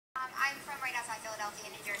I'm from right outside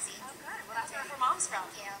Philadelphia, New Jersey. Oh, good. Well, that's where her mom's from.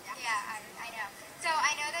 Thank you. Yeah, I know. So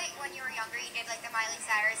I know that when you were younger, you did like the Miley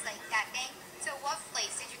Sirus, like that thing. So what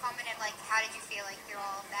place did you come in and like how did you feel like through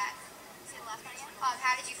all of that? Say the last one again?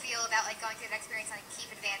 How did you feel about like going through the experience and like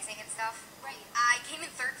keep advancing and stuff? Right. I came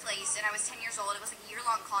in 3rd place and I was 10 years old. It was like a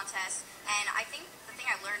year-long contest, and I think the thing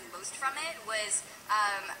I learned most from it was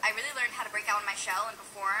I really learned how to break out of my shell and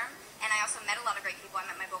perform. And I also met a lot of great people. I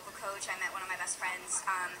met my vocal coach. I met one of my best friends.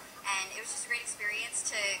 And it was just a great experience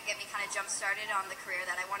to get me kind of jump-started on the career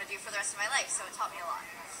that I want to do for the rest of my life. So it taught me a lot.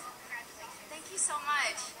 Congratulations. Thank you so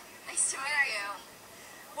much. Nice to meet you.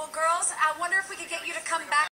 Well, girls, I wonder if we could get you to come back.